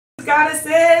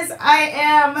Goddesses, I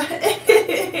am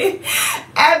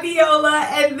Abiola,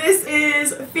 and this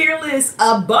is Fearless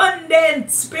Abundant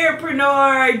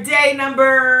Spiritpreneur, day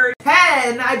number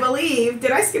 10, I believe.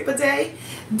 Did I skip a day?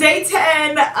 Day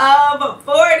 10 of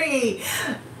 40.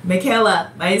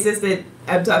 Michaela, my assistant,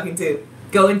 I'm talking to.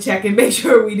 Go and check and make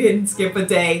sure we didn't skip a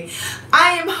day.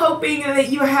 I am hoping that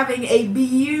you are having a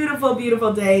beautiful,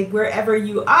 beautiful day wherever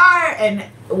you are and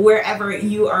wherever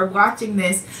you are watching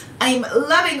this. I'm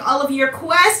loving all of your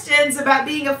questions about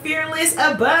being a fearless,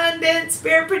 abundant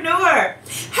spiritpreneur.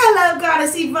 Hello,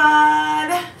 Goddess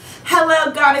Yvonne.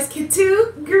 Hello, Goddess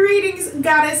Kitu. Greetings,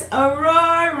 Goddess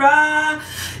Aurora.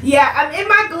 Yeah, I'm in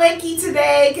my blankie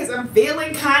today because I'm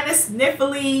feeling kind of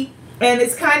sniffly. And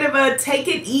it's kind of a take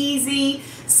it easy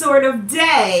sort of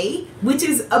day, which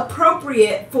is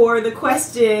appropriate for the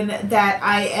question that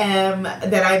I'm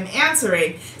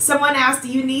answering. Someone asked, do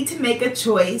you need to make a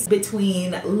choice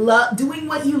between doing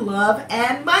what you love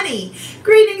and money?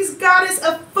 Greetings, Goddess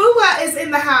Afua is in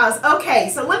the house.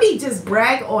 Okay, so let me just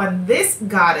brag on this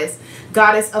goddess,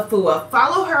 Goddess Afua.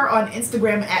 Follow her on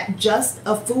Instagram at Just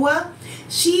Afua.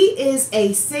 She is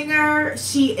a singer.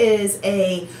 She is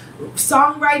a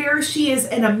songwriter. She is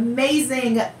an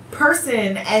amazing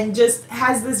person and just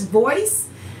has this voice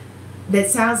that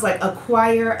sounds like a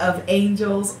choir of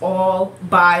angels all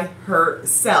by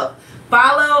herself.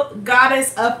 Follow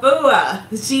Goddess Afua.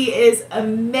 She is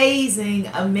amazing,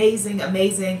 amazing,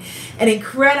 amazing, an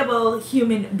incredible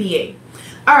human being.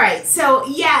 All right, so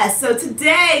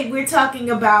today we're talking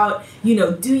about,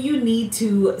 do you need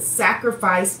to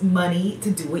sacrifice money to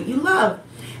do what you love?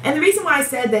 And the reason why I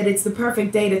said that it's the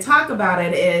perfect day to talk about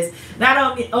it is not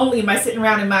only am I sitting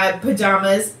around in my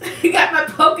pajamas, I got my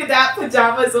polka dot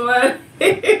pajamas on,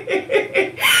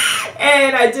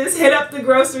 and I just hit up the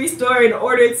grocery store and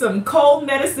ordered some cold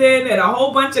medicine and a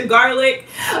whole bunch of garlic.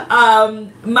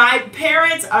 My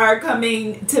parents are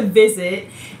coming to visit,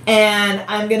 and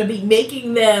I'm going to be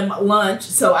making them lunch.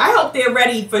 So I hope they're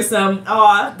ready for some.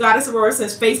 Goddess Aurora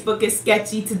says Facebook is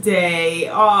sketchy today.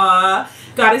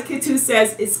 Goddess Kitu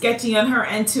says it's sketchy on her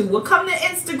end too. Well, come to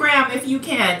Instagram if you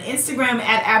can. Instagram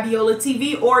at Abiola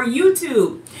TV or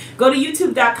YouTube. Go to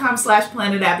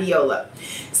youtube.com/PlanetAbiola.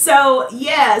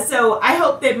 So I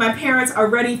hope that my parents are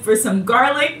ready for some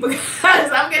garlic because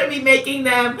I'm going to be making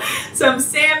them some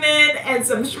salmon and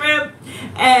some shrimp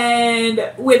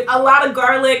and with a lot of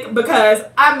garlic because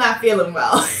I'm not feeling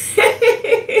well.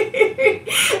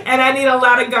 And I need a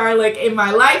lot of garlic in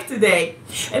my life today.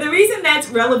 And the reason that's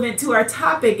relevant to our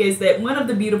topic is that one of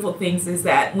the beautiful things is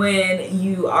that when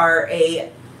you are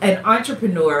an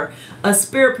entrepreneur, a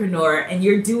spiritpreneur, and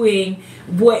you're doing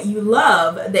what you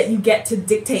love, that you get to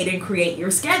dictate and create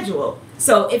your schedule.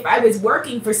 So if I was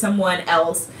working for someone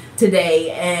else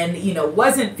today and,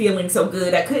 wasn't feeling so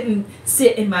good, I couldn't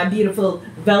sit in my beautiful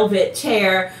velvet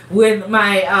chair with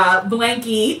my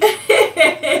blankie,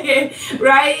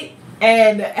 right?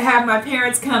 And have my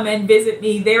parents come and visit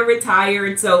me. They're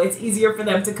retired, so it's easier for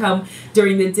them to come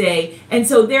during the day. And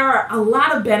so there are a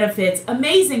lot of benefits,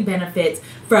 amazing benefits,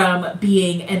 from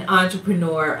being an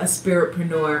entrepreneur, a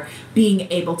spiritpreneur, being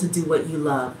able to do what you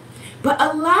love. But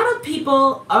a lot of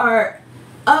people are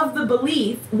of the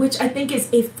belief, which I think is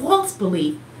a false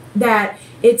belief, that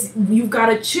you've got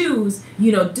to choose,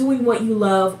 doing what you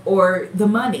love or the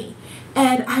money.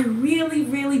 And I really,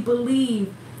 really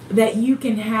believe that you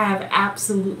can have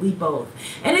absolutely both.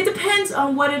 And it depends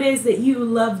on what it is that you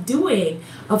love doing.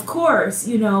 Of course,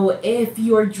 if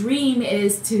your dream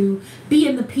is to be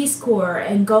in the Peace Corps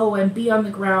and go and be on the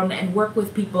ground and work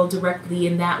with people directly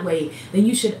in that way, then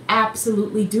you should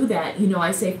absolutely do that.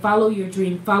 I say follow your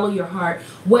dream, follow your heart.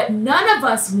 What none of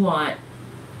us want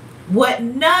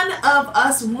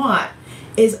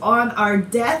is on our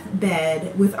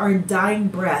deathbed with our dying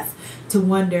breath to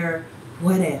wonder,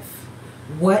 what if?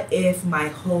 What if my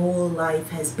whole life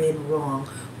has been wrong?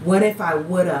 What if I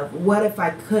would have? What if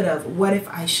I could have? What if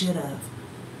I should have?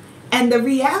 And the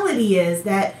reality is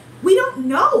that we don't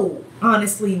know,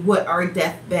 honestly, what our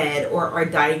deathbed or our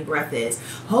dying breath is.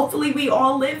 Hopefully we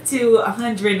all live to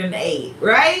 108,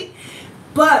 right?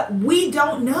 But we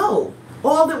don't know.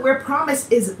 All that we're promised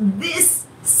is this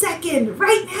second,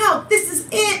 right now. This is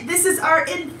it. This is our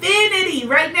infinity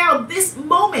right now, this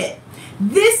moment.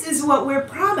 This is what we're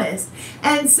promised.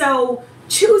 And so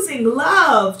choosing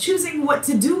love, choosing what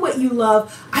to do what you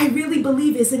love, I really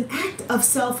believe is an act of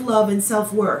self-love and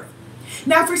self-worth.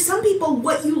 Now, for some people,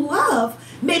 what you love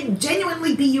may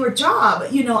genuinely be your job.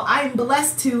 I'm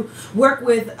blessed to work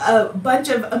with a bunch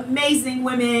of amazing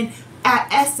women, at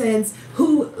Essence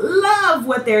who love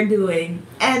what they're doing,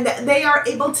 and they are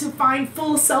able to find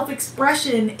full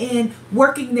self-expression in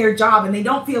working their job, and they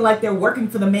don't feel like they're working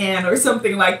for the man or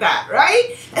something like that,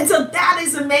 right? And so that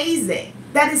is amazing.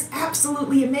 That is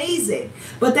absolutely amazing.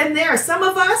 But then there are some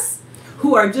of us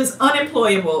who are just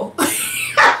unemployable.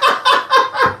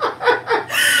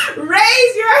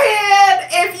 Raise your hand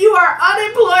if you are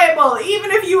unemployable,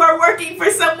 even if you are working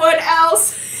for someone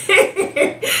else.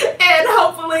 And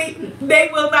hopefully they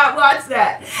will not watch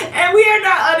that. And we are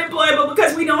not unemployable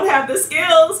because we don't have the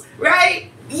skills,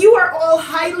 right? You are all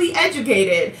highly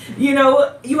educated, you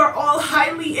are all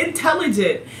highly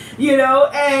intelligent,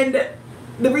 and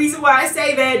the reason why I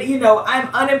say that, I'm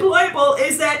unemployable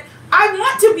is that I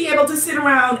want to be able to sit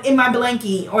around in my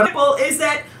blankie, or is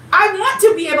that I want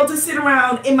to be able to sit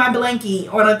around in my blankie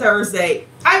on a Thursday.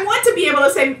 I want to be able to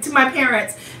say to my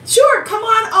parents, sure, come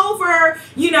on over,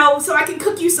 so I can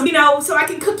cook you some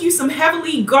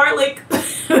heavily garlic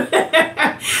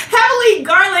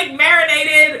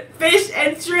marinated fish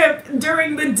and shrimp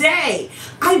during the day.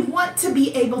 I want to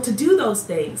be able to do those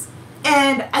things.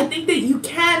 And I think that you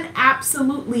can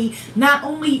absolutely not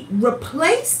only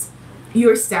replace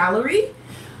your salary,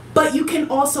 but you can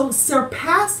also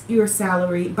surpass your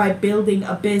salary by building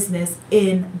a business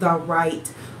in the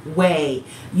right way.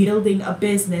 Building a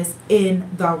business in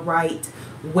the right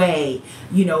way,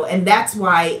 and that's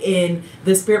why in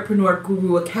the Spiritpreneur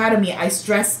Guru Academy, I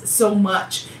stress so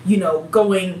much,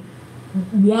 going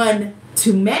one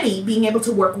to many, being able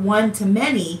to work one to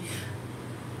many.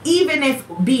 Even if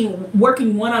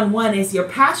working one-on-one is your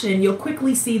passion, you'll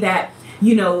quickly see that,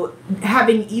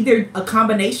 having either a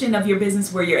combination of your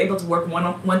business where you're able to work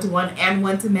one-to-one and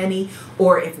one-to-many,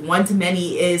 or if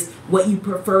one-to-many is what you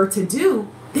prefer to do,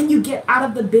 then you get out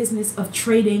of the business of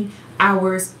trading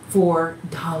hours for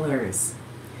dollars.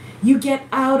 You get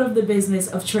out of the business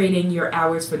of trading your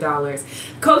hours for dollars.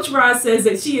 Coach Roz says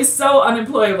that she is so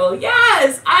unemployable.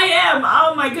 Yes, I am.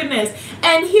 Oh my goodness.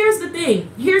 And here's the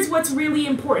thing. Here's what's really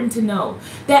important to know.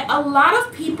 That a lot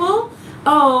of people,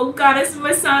 Goddess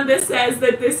Masanda says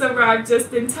that this arrived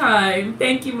just in time.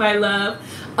 Thank you, my love.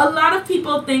 A lot of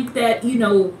people think that,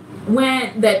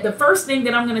 that the first thing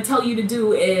that I'm going to tell you to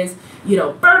do is,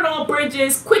 burn all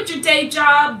bridges, quit your day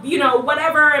job,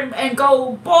 whatever, and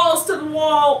go balls to the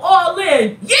wall, all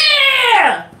in.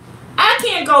 Yeah! I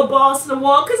can't go balls to the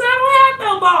wall because I don't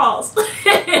have no balls.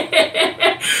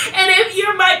 And if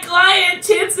you're my client,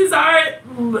 chances are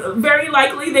very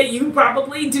likely that you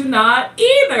probably do not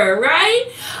either,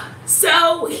 right?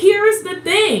 So here's the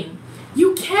thing.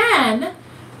 You can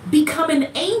become an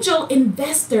angel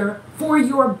investor for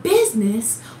your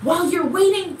business while you're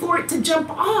waiting for it to jump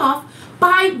off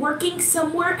by working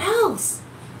somewhere else.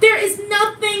 There is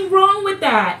nothing wrong with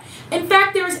that. In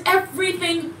fact, there's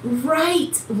everything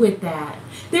right with that.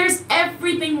 There's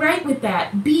everything right with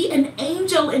that. Be an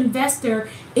angel investor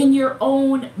in your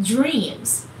own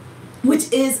dreams,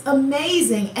 which is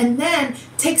amazing, and then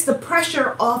takes the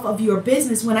pressure off of your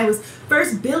business. When I was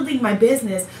first building my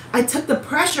business, I took the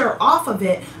pressure off of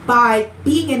it by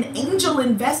being an angel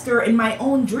investor in my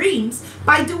own dreams,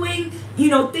 by doing,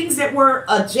 things that were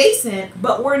adjacent,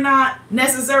 but were not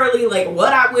necessarily like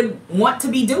what I would want to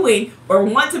be doing or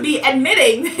want to be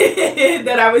admitting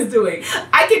that I was doing.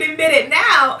 I can admit it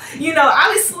now.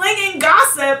 I was slinging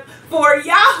gossip for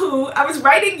Yahoo. I was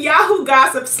writing Yahoo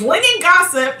gossip, slinging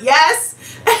gossip, yes.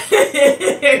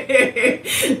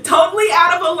 Totally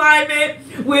out of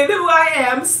alignment with who I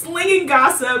am, slinging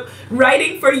gossip,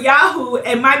 writing for Yahoo,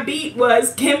 and my beat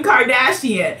was Kim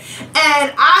Kardashian.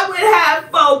 And I would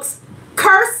have folks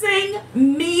cursing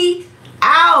me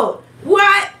out.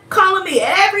 What? Calling me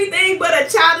everything but a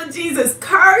child of Jesus,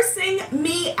 cursing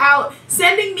me out,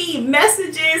 sending me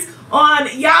messages on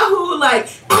Yahoo like,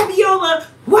 Abiola,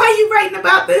 why are you writing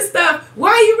about this stuff?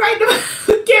 Why are you writing about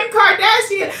Kim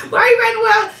Kardashian? Why are you writing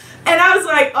about... And I was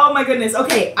like, oh my goodness,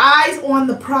 okay, eyes on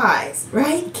the prize,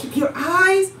 right? Keep your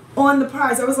eyes on the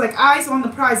prize. I was like, eyes on the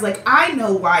prize, like I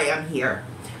know why I'm here.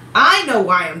 I know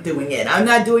why I'm doing it. I'm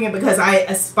not doing it because I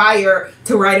aspire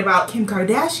to write about Kim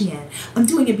Kardashian. I'm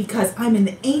doing it because I'm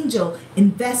an angel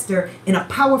investor in a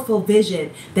powerful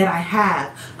vision that I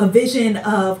have. A vision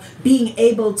of being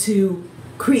able to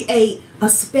create a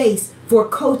space for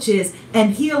coaches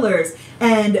and healers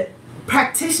and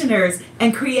practitioners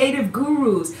and creative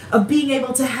gurus, of being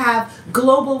able to have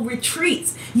global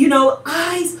retreats,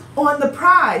 eyes on the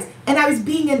prize. And I was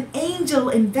being an angel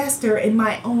investor in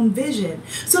my own vision.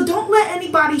 So don't let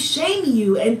anybody shame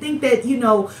you and think that,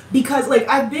 because like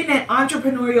I've been at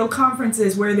entrepreneurial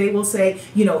conferences where they will say,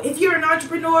 if you're an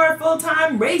entrepreneur full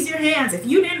time, raise your hands. If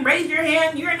you didn't raise your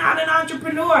hand, you're not an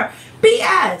entrepreneur.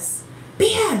 BS.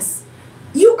 BS.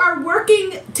 You are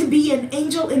working to be an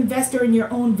angel investor in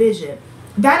your own vision.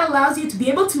 That allows you to be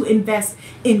able to invest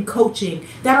in coaching.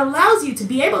 That allows you to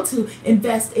be able to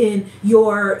invest in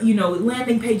your,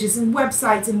 landing pages and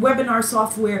websites and webinar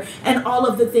software and all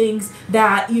of the things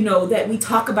that, that we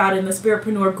talk about in the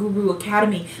Spiritpreneur Guru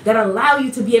Academy that allow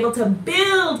you to be able to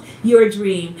build your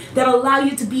dream, that allow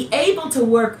you to be able to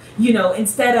work,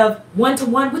 instead of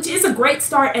one-to-one, which is a great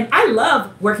start. And I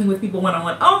love working with people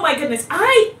one-on-one. Oh my goodness,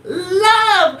 I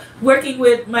love working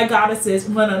with my goddesses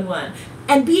one-on-one.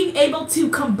 And being able to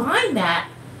combine that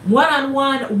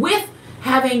one-on-one with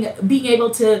being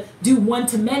able to do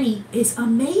one-to-many is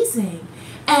amazing.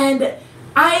 And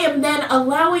I am then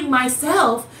allowing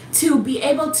myself to be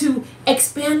able to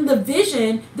expand the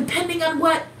vision depending on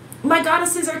what my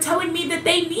goddesses are telling me that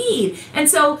they need. And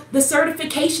so the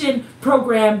certification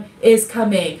program is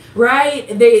coming,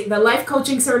 right? The life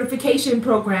coaching certification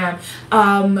program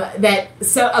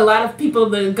so a lot of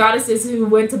people, the goddesses who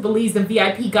went to Belize, the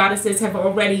VIP goddesses, have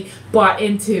already bought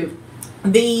into.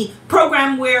 The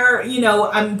program where,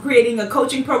 I'm creating a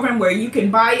coaching program where you can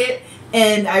buy it.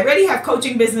 And I already have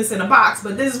Coaching Business in a Box,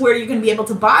 but this is where you're going to be able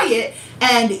to buy it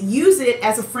and use it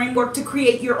as a framework to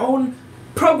create your own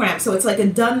program. So it's like a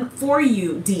done for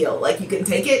you deal. Like you can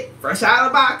take it fresh out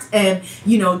of the box and,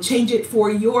 change it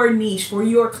for your niche, for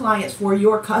your clients, for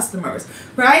your customers,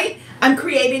 right? I'm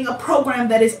creating a program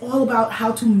that is all about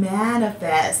how to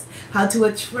manifest, how to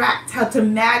attract, how to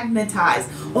magnetize.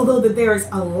 Although that there is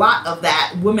a lot of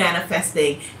that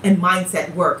manifesting and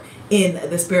mindset work in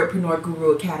the Spiritpreneur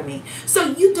Guru Academy. So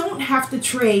you don't have to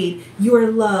trade your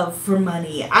love for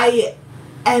money.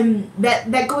 And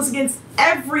that goes against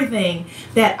everything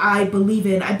that I believe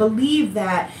in. I believe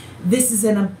that this is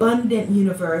an abundant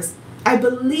universe. I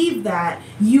believe that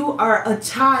you are a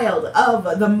child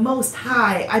of the Most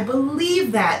High. I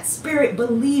believe that Spirit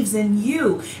believes in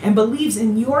you and believes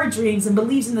in your dreams and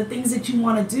believes in the things that you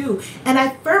want to do. And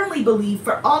I firmly believe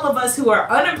for all of us who are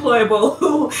unemployable,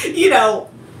 who,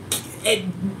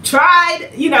 tried,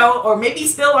 or maybe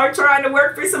still are trying to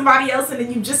work for somebody else and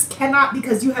then you just cannot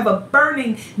because you have a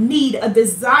burning need, a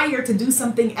desire to do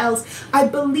something else. I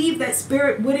believe that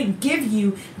Spirit wouldn't give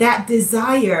you that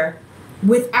desire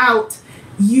without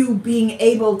you being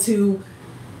able to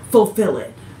fulfill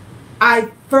it.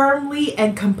 I firmly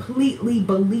and completely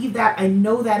believe that. I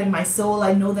know that in my soul.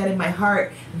 I know that in my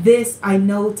heart. This I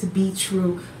know to be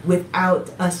true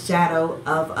without a shadow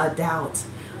of a doubt.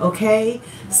 Okay?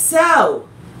 So,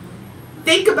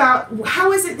 think about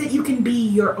how is it that you can be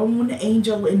your own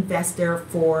angel investor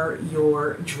for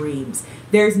your dreams.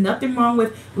 There's nothing wrong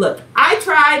with, look, I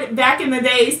tried back in the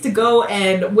days to go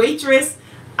and waitress.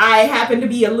 I happen to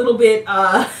be a little bit,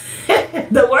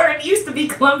 the word used to be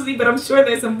clumsy, but I'm sure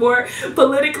there's a more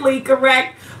politically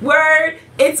correct word.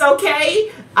 It's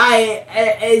okay.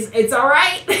 It's all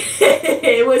right.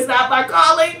 It was not my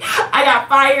calling. I got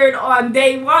fired on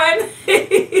day one.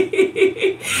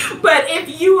 But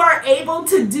if you are able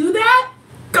to do that,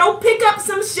 go pick up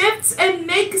some shifts and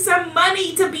make some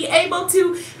money to be able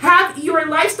to have your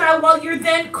lifestyle while you're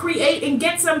then create and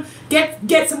get some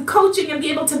coaching and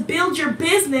be able to build your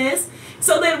business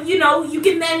so that, you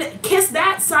can then kiss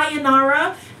that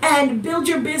sayonara and build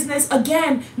your business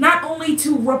again, not only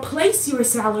to replace your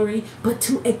salary, but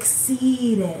to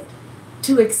exceed it.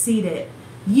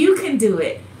 You can do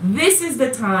it. This is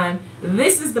the time.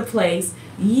 This is the place.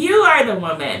 You are the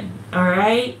woman. All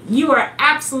right? You are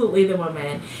absolutely the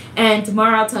woman. And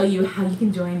tomorrow I'll tell you how you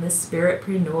can join the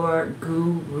Spiritpreneur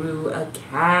Guru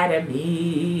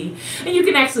Academy. And you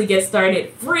can actually get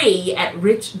started free at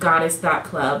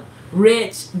richgoddess.club.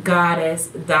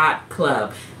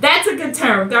 richgoddess.club. That's a good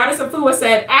term. Goddess Afua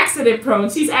said accident prone.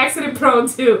 She's accident prone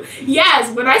too. Yes,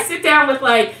 when I sit down with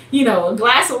a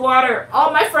glass of water,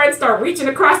 all my friends start reaching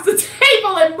across the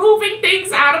table and moving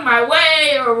things out of my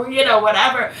way or,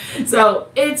 whatever. So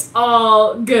it's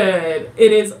all good.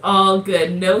 It is all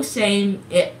good. No shame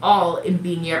at all in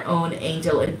being your own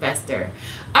angel investor.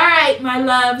 All right, my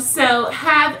love. So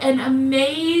have an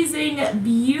amazing,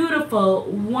 beautiful,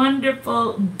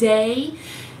 wonderful day.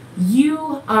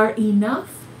 You are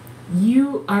enough.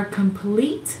 You are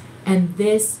complete. And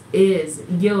this is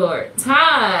your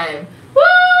time. Woo!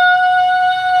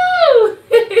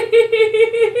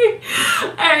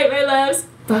 All right, my loves.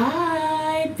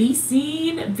 Bye. Be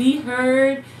seen, be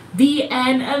heard, be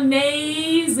an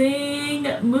amazing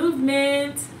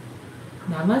movement.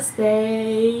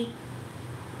 Namaste.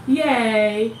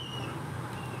 Yay.